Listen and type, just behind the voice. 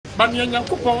Banya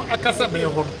Coupon, Acasa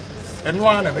Beho, and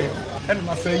one of them, and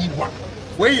must say one.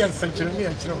 Way and century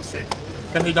and children say,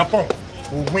 can they Japon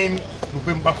will win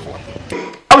November 4.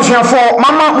 I was here for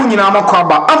Mama Unina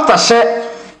Kwaba after say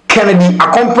Kennedy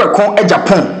a compre con e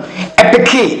Japan.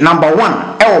 Epic number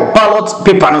 1 ballot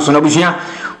paper no so na busia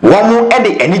womo e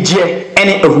de enije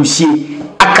ene ehusie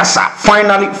akasa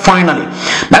finally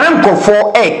na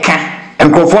nkofo e ka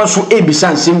nkofo so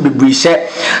ebisa nsem bebri se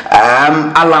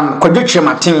Allan Kwadwoche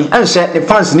maten ense the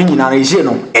fans ni nyina reje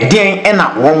no eden e na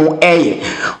womo eye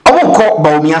omukọ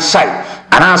Bawumia side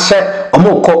anase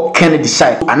omukọ Kennedy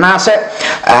side anase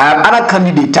other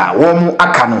candidate a womo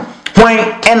aka no when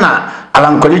ena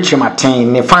Allan Kwadwoche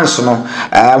maten ne fans no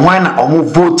when omo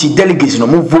vote delegates no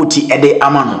mo vote e de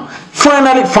amano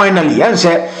finally and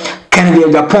say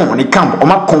Kennedy Japan ni camp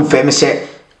omo confirm say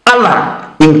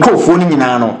Allan nkofo ni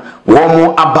nyina no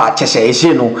womo aba chese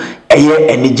ese no eye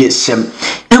enije sem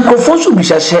nkofo so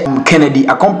bisa say Kennedy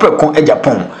akompre kon e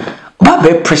Japan ba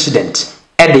be president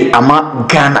ede ama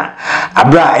Ghana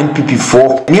abra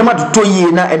MPP4 niema to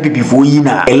yi na MPP4 yi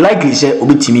na likely say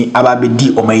obetimi aba be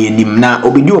di omayanim na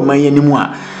obedi omayanim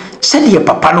a sede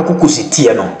papa no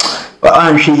kokosetie no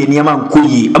anhwe ye niema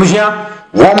nkoyi abusua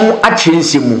womu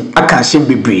achinsemu akansem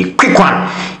bebre quick one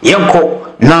yenko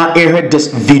na this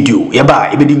video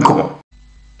yaba ebedi nkomo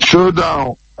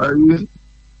showdown ayi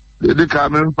de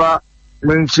kamempa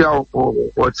menchia o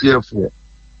TF4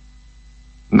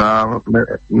 na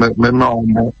me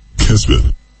omo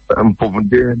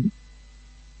mpomden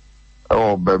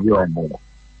oh baby omo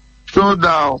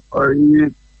showdown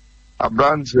ayi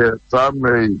abranche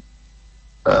family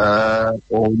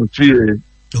o mutue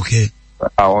okay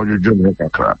our junior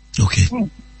kakra okay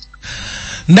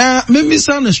na me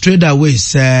sound straight away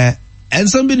say and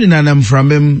somebody nanam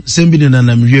from him somebody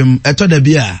nanam wiem eto da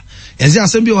bia ezi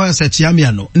asem ho se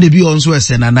chiamia no na bi onso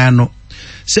ese nanano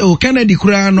say o Kennedy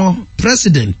kura no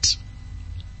president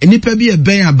enipa bi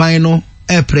ben aban no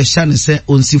e pressure ne se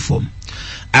onsi form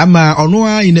ama ono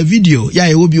a in a video ya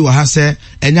e obi wo ha se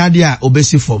enyade a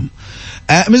obesi form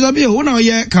Mr. Bi wo na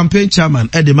ye campaign chairman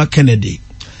e de Kennedy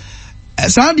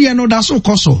Sadia no da so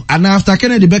koso and after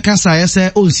Kennedy beka say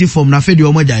say onsi form na fe de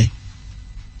omojai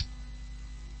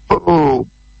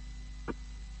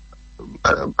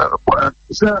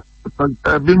sir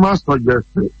be must suggest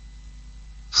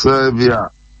Serbia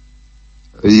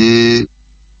ye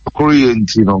Korean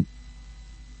tino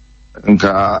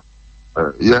nka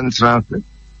yan transfer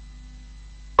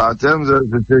but terms of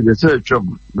the search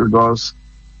because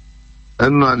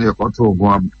anyone you got to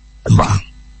one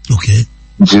okay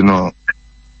you know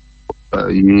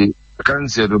I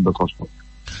can't say it because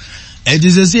it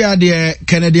is a see the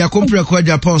Kennedy akompre kwa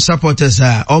Japan supporters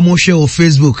almost share on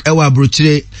Facebook ewa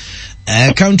brochire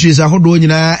countries ahodo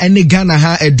nyina ene Ghana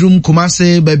ha edrum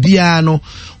Kumase babia no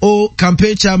o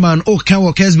campaign chairman o kan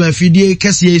wo kesba fidie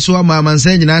kese so ama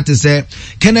mansa nyina te se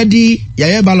Kennedy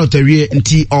yaye ballot awie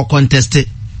nti o contest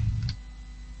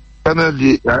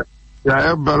Kennedy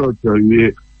yaye ballot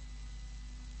awie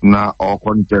na o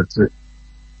contest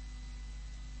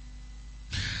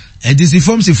and this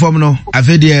form no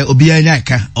avede obi anya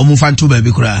aka omufa nto ba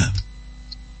bi kura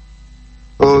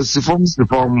o si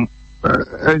form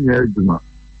enya eduma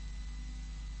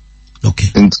okay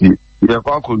nti ya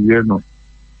kwa ko ye no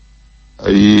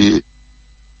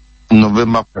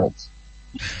November 4th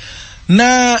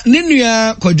na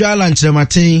ninua Kwadwo Allan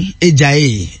Delegates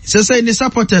ejae say the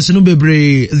supporters no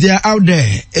bebre they are out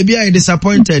there ebi are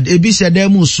disappointed ebi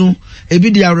shedam su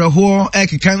ebi dia reho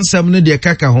ekekansam no de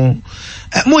kaka ho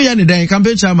mo ya ne dan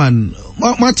campaign chairman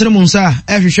mo tere mo nsa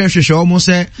ehwehwehwehwe o mo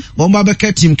se mo ba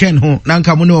beka team Ken ho na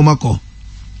nka mo ne o makọ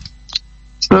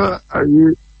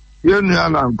ayi yenu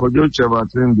Allan Kwadwoche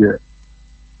maten de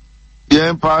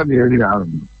yen pa ne eri aru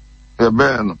e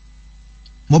be no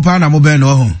mo pa na mo be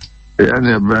no ho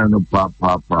ene be no pa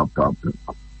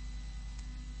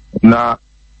na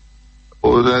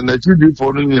o na chidi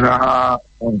for ni na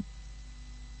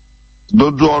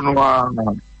dodo ono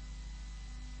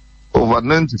over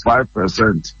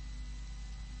 95%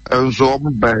 and so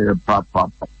be pa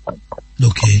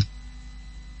okay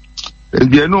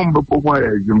e no mbe po mo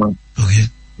ejuma okay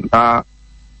na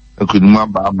ekuduma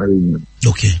ba mari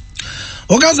okay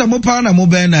ogaza mo pa na mo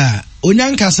be na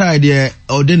onyanka side de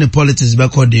odene politics be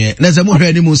ko de na ze mo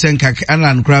hwe ni mu senka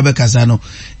Allan kra be kasa no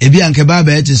ebi anke ba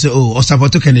ba eti se o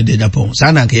support Kennedy Japan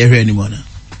sa na anke ye hwe ni mo na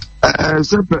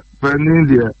se penin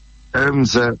de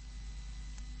se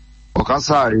o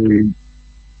kasa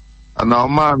ana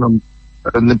man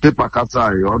ne paper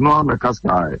kasa o no am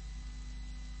kasa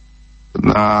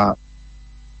na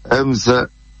se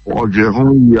o je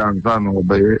hu yan tan o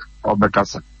be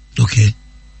kasa okay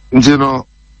you know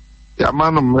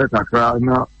man of America cry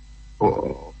now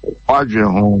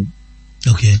home.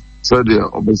 Okay. So they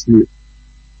obviously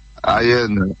I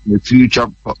am the future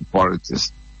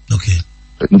politics. Okay.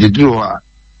 And they do what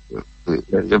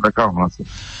they become.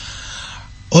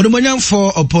 Odumanyan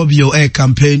for Opobio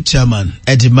campaign chairman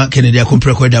Eddie Kennedy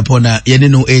akompreko upon a yene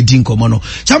no edin komono.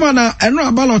 Chairman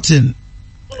enro balloting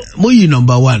moyi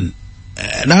number 1.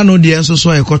 Na no de enso so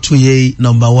ekoto ye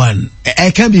number 1.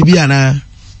 E ka bibia na.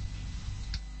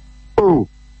 Oh.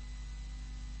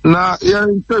 Na ya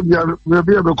interview we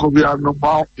be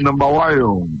number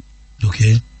 1.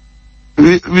 Okay.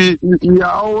 We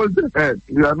are always the head.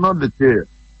 We are not the tail.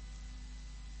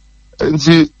 And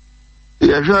see,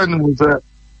 you're trying to say,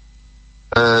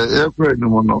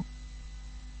 no.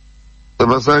 The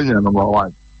Messiah number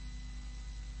 1.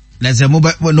 Let's say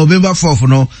November 4th,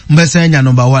 no, Messiah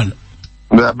number 1.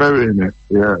 They are burying it,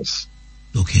 yes.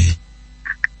 Okay.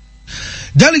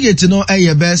 Delegate no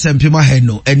aye best and pima head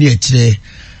no any today.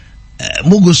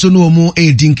 Mugo so no mu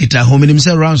edinkita home nim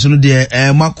say rounds no de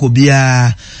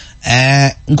makobia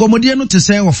nkomodie no te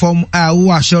say wo form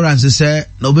wo assurance say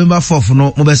November 4th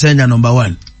no mo be say number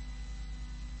 1.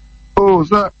 Oh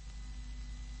sir,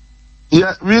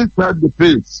 yeah, we start the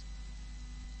pace.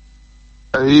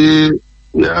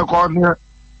 Yeah, corner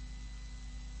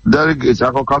delegates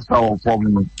I cast our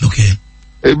form. Okay.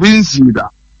 E bin see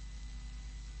that.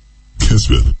 Yes,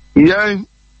 sir. Yeah,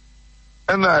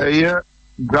 and I hear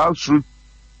grassroots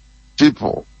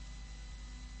people.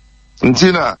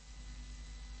 Until a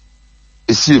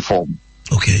sea form.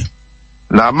 Okay.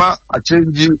 Nama a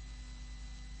change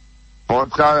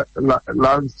podcast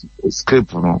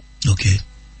landscape. No. Okay.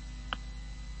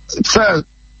 Says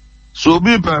so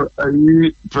be a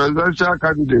presidential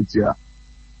candidate here.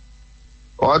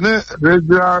 On a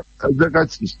regular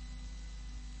executive.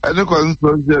 Any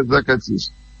constituency executive.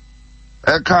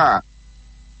 A car.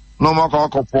 No more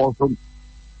call for some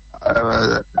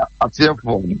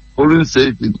form. Police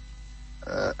safety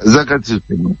executive.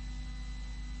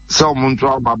 Someone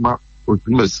to mama with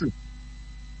mercy.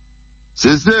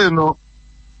 She say no.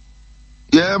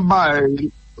 Yeah, by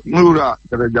Mura,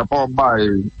 the Japan by.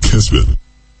 Yes, sir.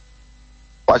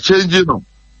 But changing no.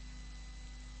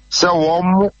 So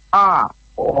one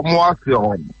more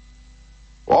film.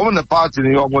 One the party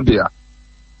in your mondia.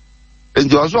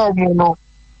 And you also no.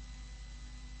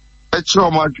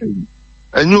 Extra much.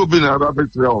 And you've been a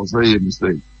rabbit trail, say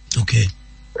mistake. Okay.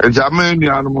 And Germany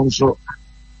animals so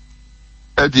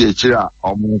at the chair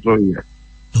almost here.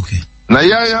 Okay. Now,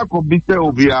 yeah, could be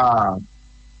tell we are.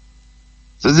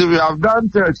 Says if we have done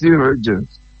 13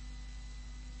 regions,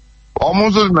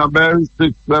 almost in a very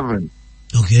 6, 7.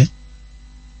 Okay.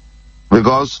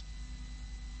 Because,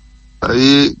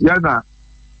 yeah,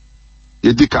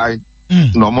 you decide,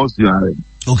 almost you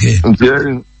okay. And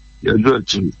you're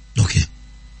doing okay.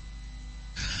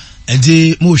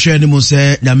 Edi mo share ni mo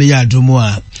say nyame ya adomo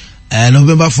a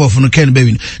November 4th no Ken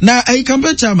Bewin. Na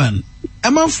campaign chairman,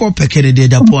 am for pekene de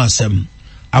dapo asem.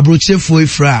 Abrochefo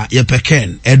ifra ye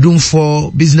peken edum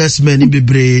for businessmen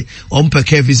bebre on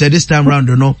peke fi say this time round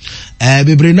no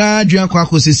bebre na adwan kwa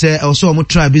kosi say also omo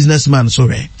try businessman so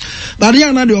re. But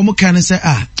ya na de omo kan say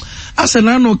asa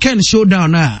na no Ken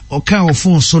showdown o kan o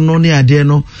phone so no ne ade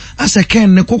no asa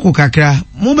Ken ne koko kakra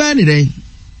mo ba ni den.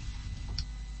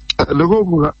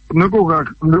 Neko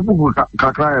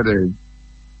kakra de.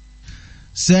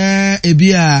 Say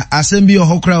ebia asem bi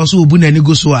ohokra so obu na ni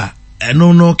go so a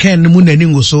no Ken mu na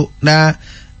ni go so na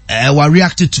wa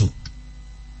react to.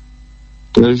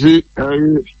 See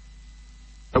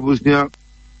abusia.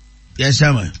 Yes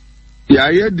chairman.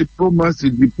 Yeah,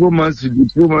 diplomacy.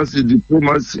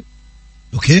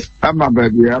 Okay. I'm a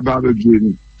baby about the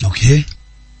dream. Okay.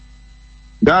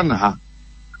 Ghana.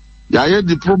 Yeah,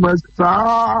 diplomacy.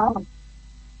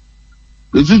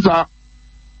 This is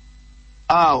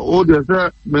oh, there's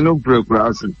a menu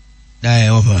preparation.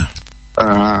 Over.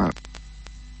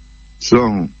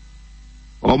 So,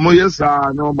 almost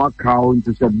no more count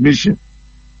to submission.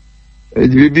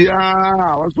 It will be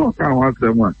what's what kind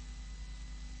of one?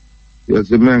 Yes,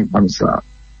 the man comes out.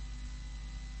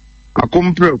 A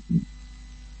compress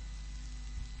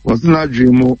was not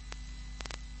dream.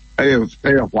 I have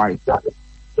white.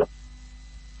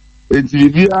 It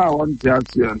will be one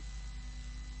person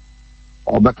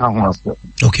or better hospital.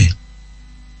 Okay.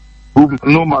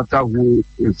 No matter who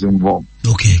is involved.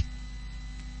 Okay.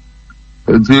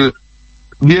 The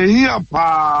here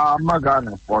pa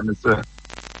magana for the say.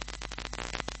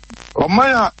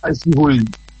 Omaya I see who is.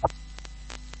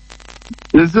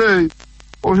 They say,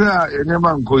 oh yeah, any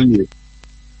man go here.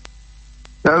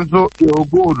 And so your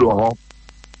gold or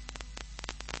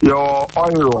your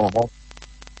oil or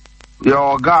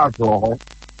your gas or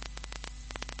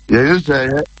yes, say,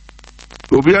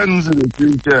 Obians in the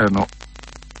future, no.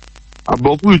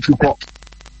 About which you call.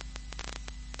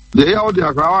 They are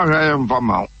the ground I am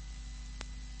from out.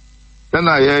 Then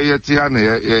I hear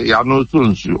Tiana, ya no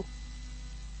soon, you.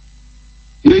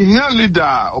 You hear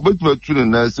leader, obey to a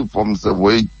tune nursing from the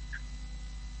way.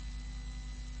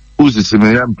 Who's the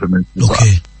similar implement?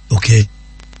 Okay.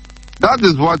 That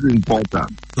is what is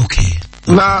important. Okay.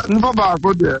 Now, never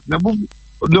go there.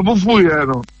 Never full year.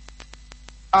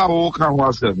 I walk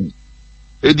on 17.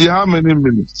 How many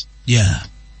minutes? Yeah.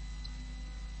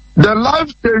 The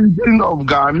life changing of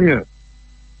Ghana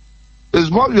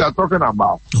is what we are talking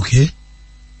about. Okay.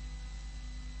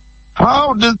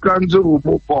 How this country will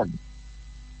move on.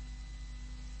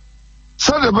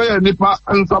 Sadebaya nipa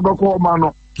and Sabako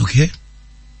Mano. Okay.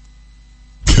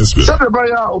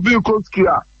 Sadebaya Obi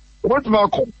Koskia. What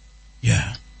Malcolm?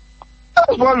 Yeah.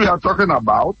 That's what we are talking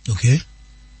about. Okay.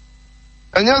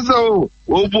 And yes, no,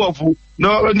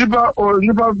 nipa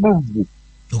move.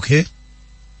 Okay.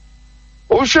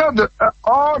 Oh, share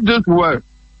all this work.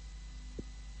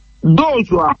 Those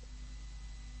who are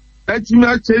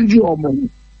actually change your money.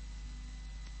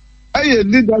 I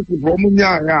leadership from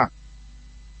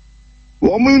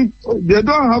women, they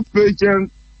don't have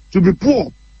patience to be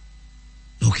poor.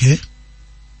 Okay.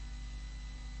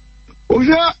 Oh,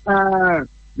 yeah,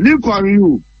 look on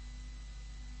you.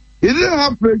 He didn't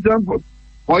have patience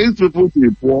for his people to be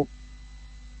poor.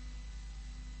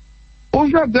 Oh,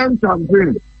 yeah, them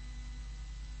campaign.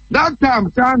 That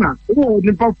time, China,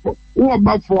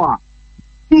 about 4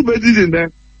 2 babies in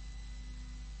there,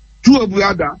 2 of the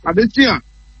other, and the chair,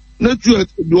 not 2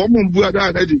 the woman brother,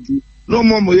 and no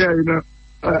more here in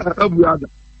every other.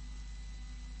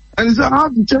 And so, how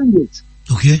to change it?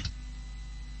 Okay.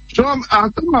 So, I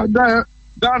think I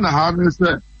done a harness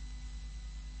there.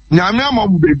 Nyamia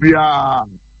mom baby,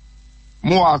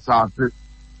 more assassin,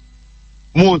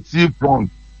 more sea prawn,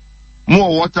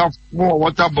 more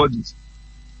water bodies.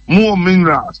 More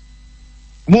minerals,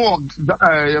 more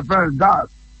gas,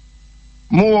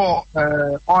 more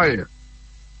oil.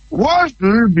 Why should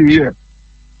we be here?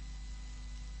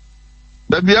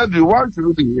 Why should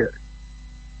we be here?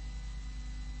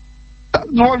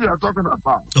 That's what we are talking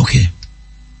about. Okay.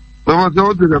 I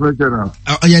know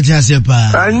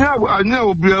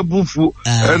be a bufu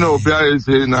and Obia is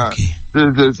saying now. Say,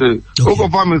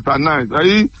 Mr. Nice,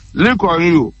 I look on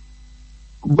you.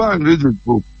 Go and read this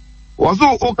book. Also,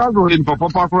 okay, in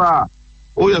Papa,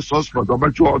 oh, yes, suspect,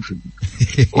 about you or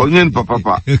in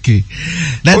Papa. Okay.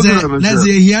 That's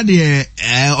it. Here, the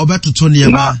about to Tony.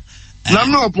 Now,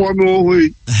 no, poor no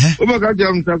way. Oh, my God,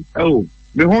 oh,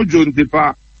 the whole John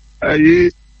Tipa,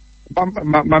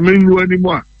 my main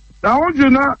anymore. Now, what you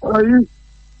know, or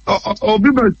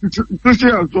be to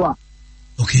share as well.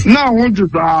 Okay. Now, what you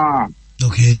are.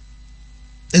 Okay.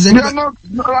 That's not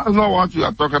what you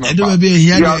are talking about.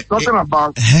 We are talking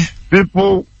about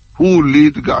people who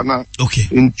lead Ghana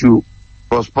into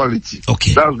prosperity.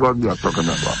 Okay. That's what we are talking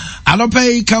about. I don't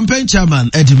pay campaign chairman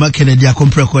Hon Kennedy a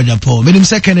compreko Japan. Menim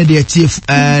say Kennedy a chief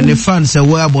ne fans a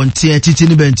wa bonte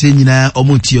titini bente nyina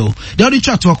omutio. The only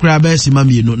chat to akra be sima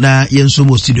mienu na yenso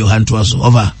mo studio hanto so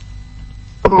over.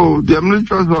 Oh, the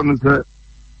military one is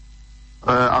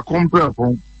a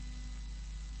compreko.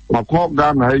 Makọ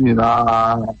Ghana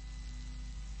nyina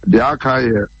the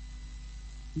Akai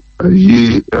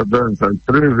events and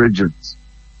 3 regions.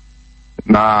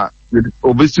 Na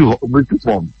obesi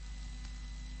form.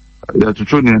 Ya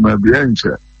tucho ni ma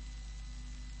bienche.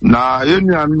 Na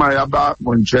yeni anma ya ba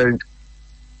monche.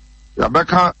 Ya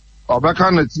beka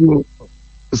na ti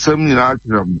sem nyina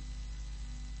atram.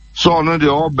 So no the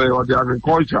obe or the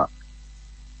agriculture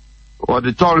or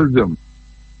the tourism.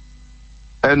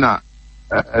 And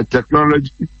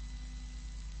technology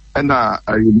and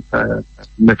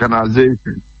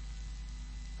mechanization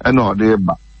and all the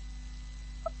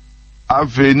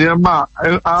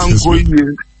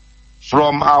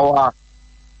from our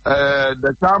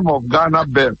the time of Ghana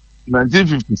birth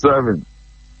 1957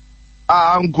 for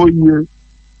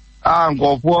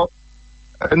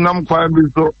nam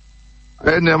kwambi so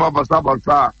enema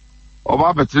basa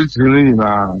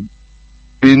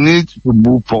we need to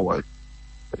move forward.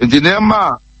 In the name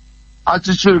of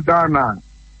attitude Ghana,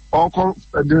 or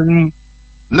then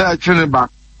let back,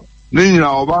 then you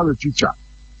know about the teacher.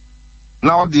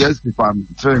 Now the SP family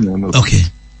training. Okay.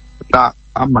 That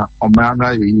I'm a man.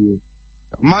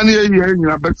 Money here in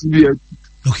a better be.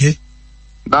 Okay.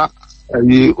 That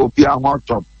you opia hot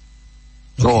top.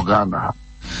 No Ghana.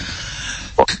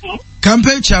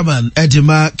 Campaign chairman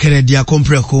Hon Kennedy a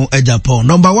compreko Japan.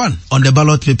 Number 1 on the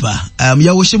ballot paper.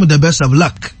 You wish him the best of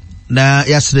luck. na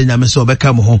yasere nyame so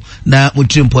obeka mo ho na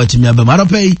mutrim point mi abam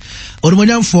anopai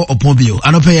odumonyamfo opon bio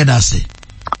anopai ya dase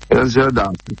yes ya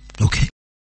dase okay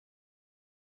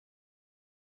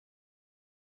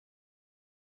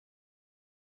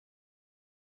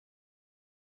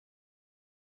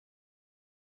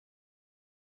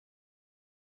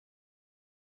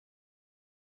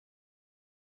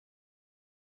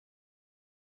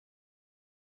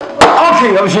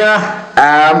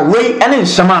okay we and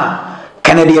sama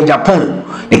Kennedy Japan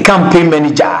the campaign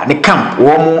manager the camp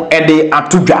womo ede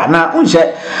atudwa na unse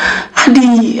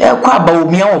adi kwa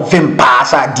Bawumia o vempa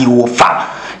sa di wo fa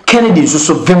Kennedy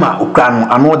so vema okra no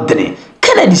anodere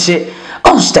Kennedy say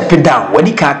on step down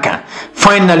wadi kaka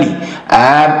finally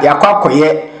yakwa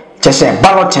koye chese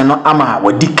ballot no ama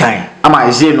wadi kan ama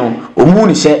eze no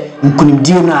omuni se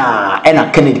nkunimdie na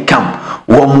ena Kennedy camp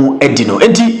womo edi no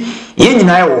enti ye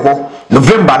nyina ye wo ho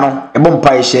November no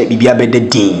ebompa ehye bibia bede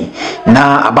din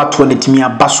na abato ne timi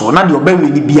abaso na de obawe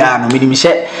ni bia no menim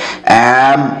hye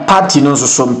party no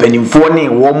so mpanimfo ne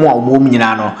wo mo a wo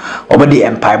nyina no obede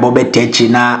empire bo betechi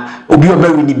na obi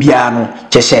obawe ni bia no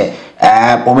kyese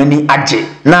omani age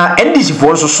na NDC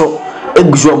fo so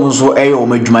eguzo mo so eyo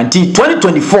omadwuma nti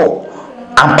 2024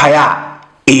 empire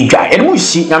eja enmu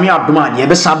si nyame adoma ne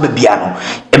ebesan ba bia no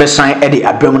ebesan ede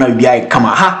abram na bia kama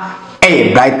ha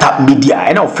bright up media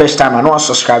and first time I know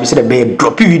subscribe say the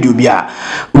drop video bia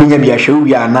unya bia hwe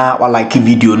wi na wa like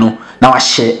video no na wa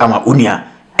share ama unia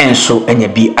enso enya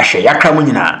bi ahwe yakra mu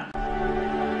nyina